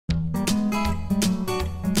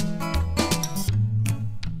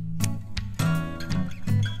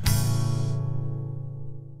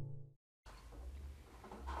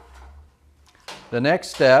The next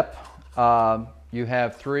step, you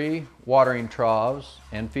have 3 watering troughs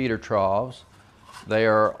and feeder troughs. They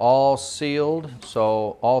are all sealed,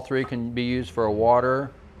 so all 3 can be used for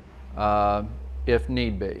water if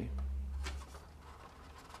need be.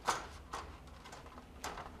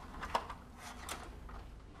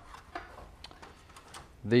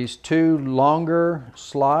 These 2 longer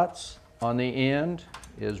slots on the end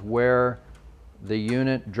is where the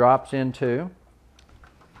unit drops into.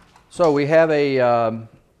 So we have the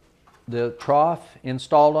trough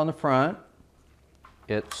installed on the front.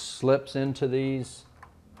 It slips into these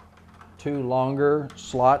 2 longer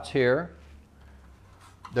slots here.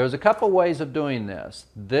 There's a couple ways of doing this.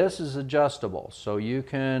 This is adjustable, so you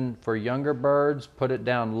can, for younger birds, put it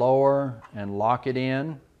down lower and lock it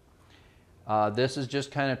in. This is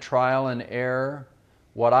just kind of trial and error.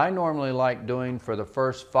 What I normally like doing for the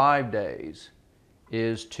first 5 days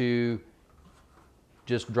is to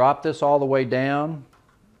just drop this all the way down,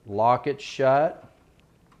 lock it shut,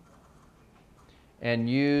 and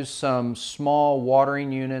use some small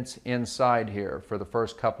watering units inside here for the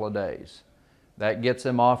first couple of days. That gets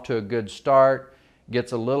them off to a good start,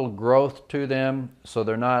 gets a little growth to them so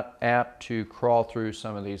they're not apt to crawl through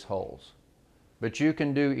some of these holes. But you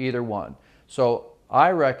can do either one. So I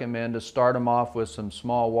recommend to start them off with some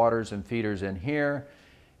small waters and feeders in here.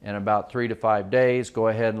 In about 3 to 5 days, go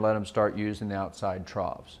ahead and let them start using the outside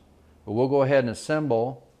troughs. But we'll go ahead and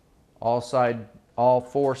assemble all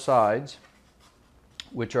 4 sides,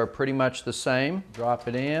 which are pretty much the same. Drop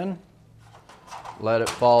it in, let it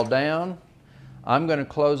fall down. I'm going to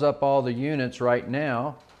close up all the units right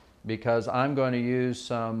now because I'm going to use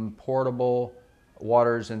some portable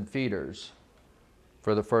waters and feeders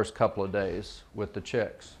for the first couple of days with the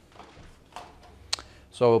chicks.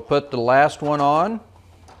 So we'll put the last one on.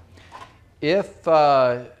 If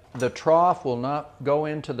the trough will not go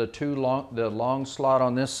into the long slot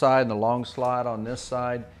on this side and the long slot on this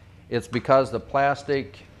side, it's because the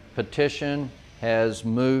plastic partition has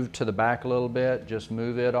moved to the back a little bit. Just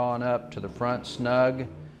move it on up to the front snug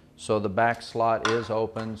so the back slot is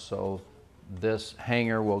open, so this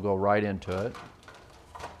hanger will go right into it.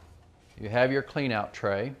 You have your clean out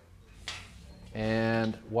tray,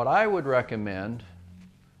 and what I would recommend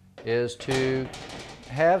is to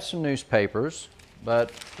have some newspapers,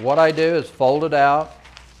 but what I do is fold it out.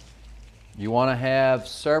 You want to have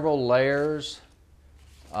several layers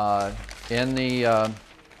in the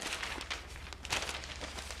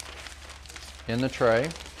tray,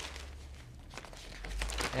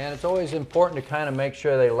 and it's always important to kind of make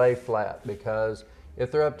sure they lay flat, because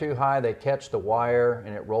if they're up too high they catch the wire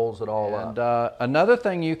and it rolls it all up. And another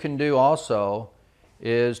thing you can do also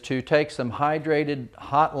is to take some hydrated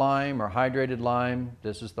hot lime or hydrated lime.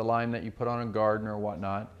 This is the lime that you put on a garden or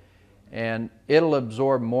whatnot, and it'll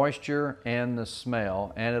absorb moisture and the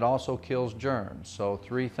smell, and it also kills germs. So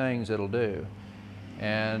 3 things it'll do.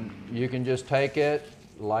 And you can just take it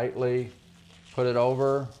lightly, put it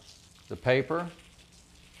over the paper,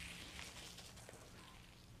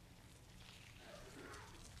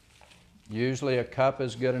 usually a cup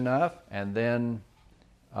is good enough, and then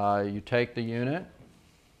you take the unit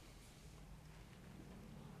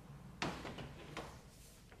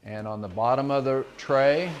and on the bottom of the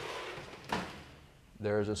tray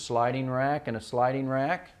there's a sliding rack and a sliding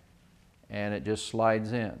rack, and it just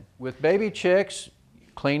slides in. With baby chicks,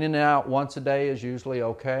 cleaning it out once a day is usually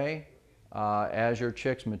okay. As your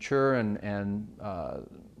chicks mature and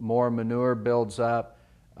more manure builds up,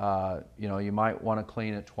 you know, you might want to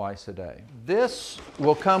clean it twice a day. This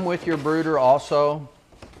will come with your brooder also.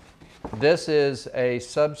 This is a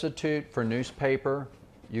substitute for newspaper.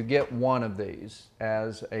 You get 1 of these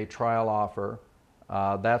as a trial offer.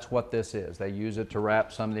 That's what this is. They use it to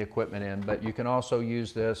wrap some of the equipment in, but you can also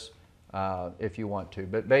use this if you want to.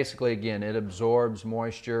 But basically, again, it absorbs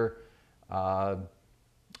moisture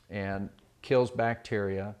and kills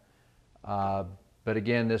bacteria. But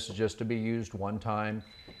again, this is just to be used 1 time.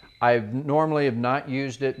 I normally have not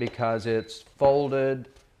used it because it's folded,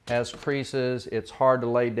 has creases, it's hard to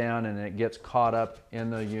lay down, and it gets caught up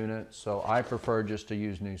in the unit, so I prefer just to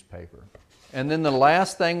use newspaper. And then the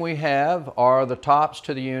last thing we have are the tops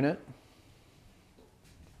to the unit.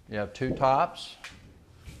 You have 2 tops,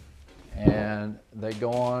 and they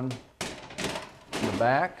go on the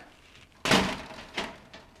back.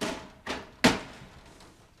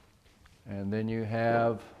 And then you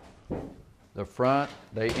have the front.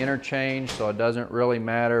 They interchange, so it doesn't really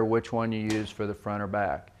matter which one you use for the front or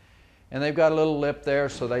back. And they've got a little lip there,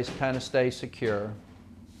 so they kind of stay secure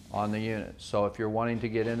on the unit. So if you're wanting to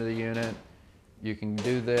get into the unit, you can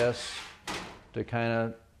do this to kind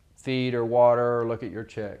of feed or water or look at your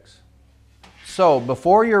chicks. So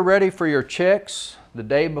before you're ready for your chicks, the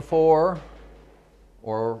day before,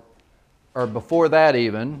 or before that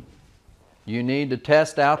even, you need to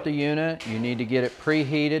test out the unit. You need to get it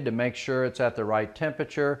preheated to make sure it's at the right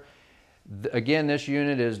temperature. Again, this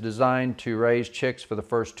unit is designed to raise chicks for the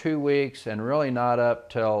first 2 weeks and really not up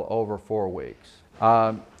till over 4 weeks.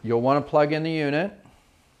 You'll want to plug in the unit.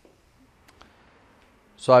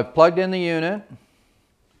 So I've plugged in the unit,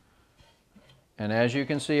 and as you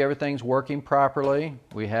can see, everything's working properly.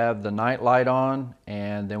 We have the night light on,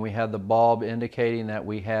 and then we have the bulb indicating that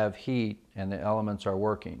we have heat and the elements are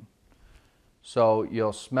working. So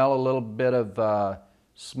you'll smell a little bit of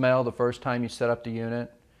smell the first time you set up the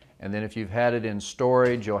unit, and then if you've had it in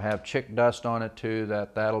storage, you'll have chick dust on it too.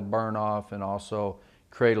 That'll burn off and also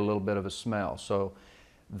create a little bit of a smell. So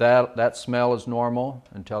that smell is normal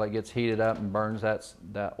until it gets heated up and burns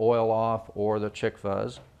that oil off or the chick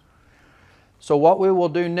fuzz. So what we will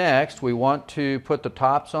do next, we want to put the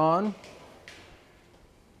tops on.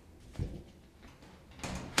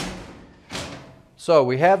 So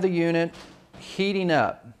we have the unit heating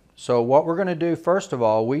up. So what we're going to do first of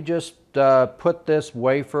all, we just put this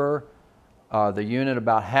wafer, the unit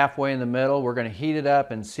about halfway in the middle. We're going to heat it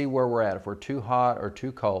up and see where we're at, if we're too hot or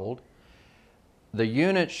too cold. The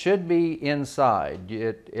unit should be inside.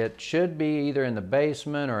 It should be either in the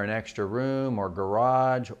basement or an extra room or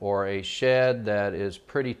garage or a shed that is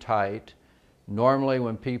pretty tight. Normally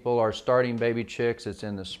when people are starting baby chicks, it's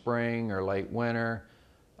in the spring or late winter,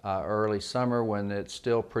 early summer when it's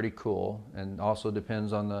still pretty cool, and also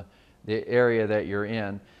depends on the area that you're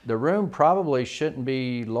in. The room probably shouldn't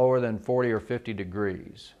be lower than 40 or 50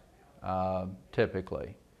 degrees,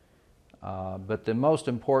 typically. But the most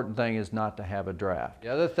important thing is not to have a draft. The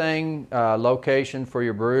other thing, location for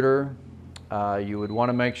your brooder. You would want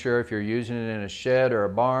to make sure if you're using it in a shed or a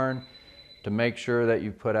barn to make sure that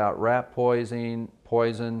you put out rat poison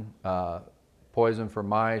for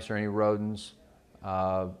mice or any rodents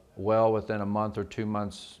well within a month or 2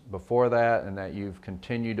 months before that, and that you've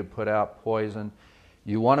continued to put out poison.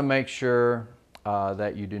 You want to make sure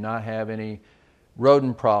that you do not have any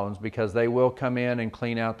rodent problems, because they will come in and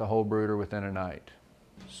clean out the whole brooder within a night.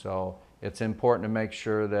 So it's important to make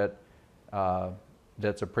sure that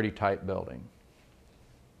that's a pretty tight building.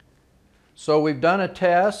 So we've done a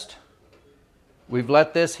test. We've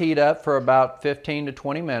let this heat up for about 15 to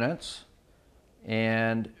 20 minutes.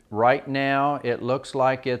 And right now it looks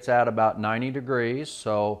like it's at about 90 degrees.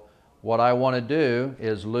 So what I want to do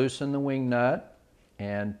is loosen the wing nut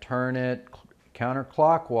and turn it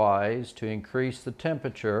counterclockwise to increase the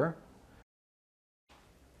temperature.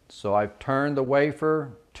 So I've turned the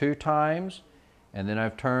wafer 2 times, and then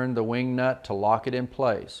I've turned the wing nut to lock it in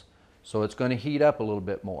place. So it's going to heat up a little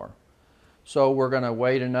bit more. So we're going to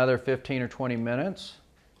wait another 15 or 20 minutes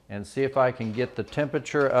and see if I can get the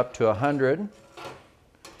temperature up to 100.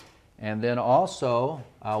 And then also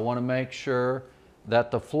I want to make sure that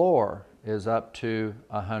the floor is up to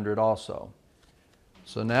 100 also.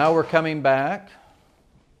 So now we're coming back,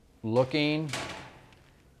 looking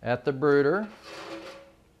at the brooder.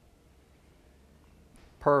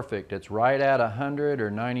 Perfect. It's right at 100 or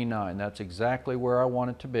 99. That's exactly where I want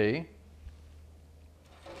it to be.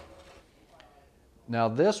 Now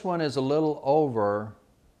this one is a little over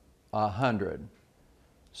 100.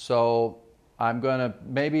 So I'm going to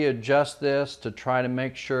maybe adjust this to try to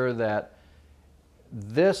make sure that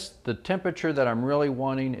the temperature that I'm really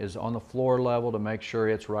wanting is on the floor level, to make sure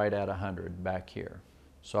it's right at 100 back here.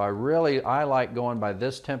 So I like going by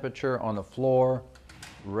this temperature on the floor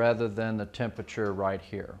rather than the temperature right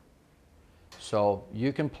here. So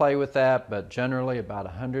you can play with that, but generally about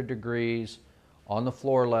 100 degrees on the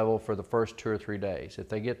floor level for the first 2 or 3 days. If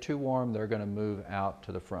they get too warm, they're going to move out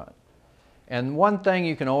to the front. And one thing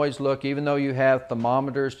you can always look, even though you have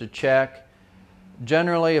thermometers to check,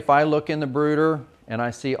 generally if I look in the brooder and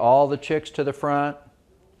I see all the chicks to the front,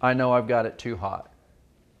 I know I've got it too hot.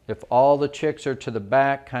 If all the chicks are to the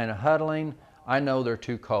back kind of huddling, I know they're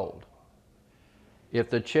too cold. If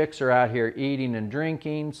the chicks are out here eating and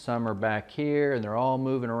drinking, some are back here and they're all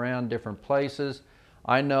moving around different places,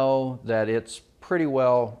 I know that it's pretty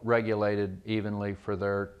well regulated evenly for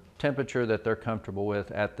their temperature that they're comfortable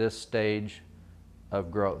with at this stage of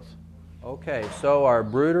growth. Okay, so our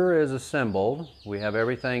brooder is assembled. We have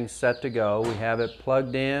everything set to go. We have it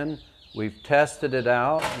plugged in. We've tested it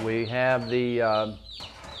out. We have the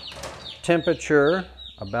temperature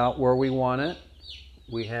about where we want it.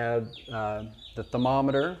 We have the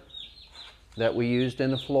thermometer that we used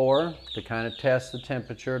in the floor to kind of test the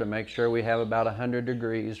temperature to make sure we have about 100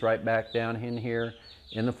 degrees right back down in here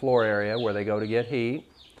in the floor area where they go to get heat.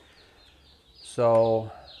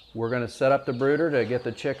 So we're going to set up the brooder to get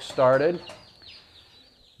the chicks started.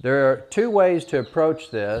 There are two ways to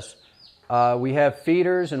approach this. We have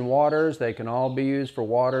feeders and waters. They can all be used for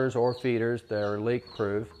waters or feeders. They're leak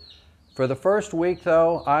proof. For the first week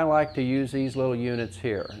though, I like to use these little units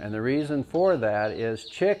here. And the reason for that is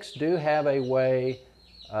chicks do have a way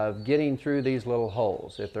of getting through these little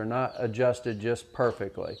holes if they're not adjusted just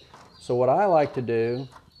perfectly. So what I like to do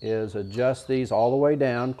is adjust these all the way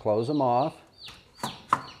down, close them off,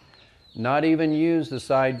 not even use the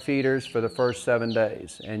side feeders for the first 7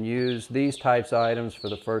 days, and use these types of items for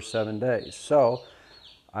the first 7 days. So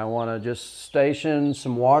I want to just station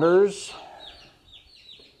some waters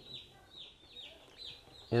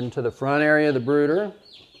into the front area of the brooder,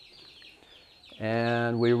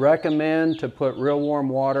 and we recommend to put real warm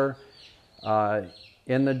water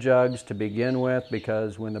in the jugs to begin with,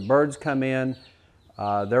 because when the birds come in,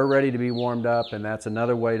 they're ready to be warmed up, and that's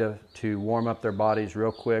another way to warm up their bodies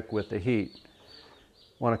real quick with the heat.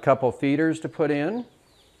 Want a couple feeders to put in.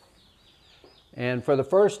 And for the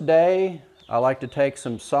first day, I like to take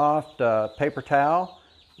some soft paper towel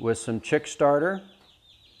with some chick starter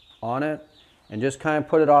on it and just kind of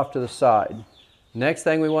put it off to the side. Next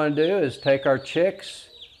thing we want to do is take our chicks.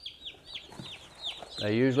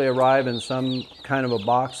 They usually arrive in some kind of a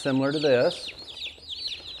box similar to this.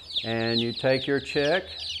 And you take your chick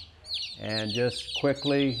and just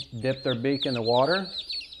quickly dip their beak in the water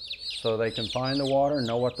so they can find the water,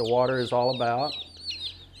 know what the water is all about.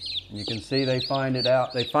 And you can see they find it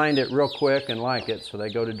out. They find it real quick and like it, so they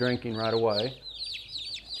go to drinking right away.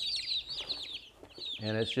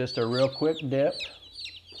 And it's just a real quick dip.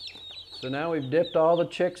 So now we've dipped all the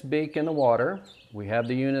chick's beak in the water. We have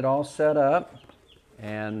the unit all set up.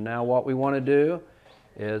 And now what we want to do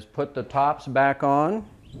is put the tops back on.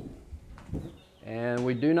 And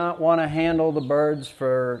we do not want to handle the birds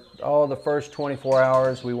for the first 24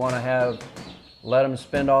 hours. We want to let them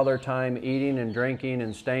spend all their time eating and drinking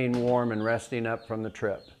and staying warm and resting up from the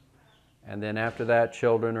trip. And then after that,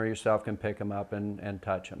 children or yourself can pick them up and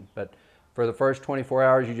touch them. But for the first 24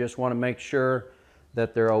 hours, you just want to make sure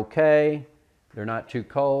that they're okay, they're not too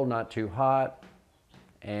cold, not too hot.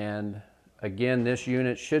 And again, this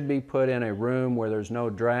unit should be put in a room where there's no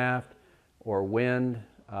draft or wind,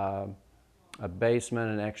 a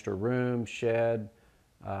basement, an extra room, shed,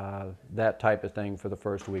 that type of thing for the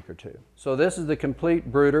first week or two. So this is the complete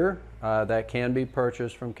brooder that can be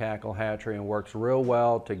purchased from Cackle Hatchery and works real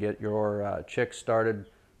well to get your chicks started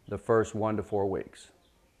the first 1 to 4 weeks.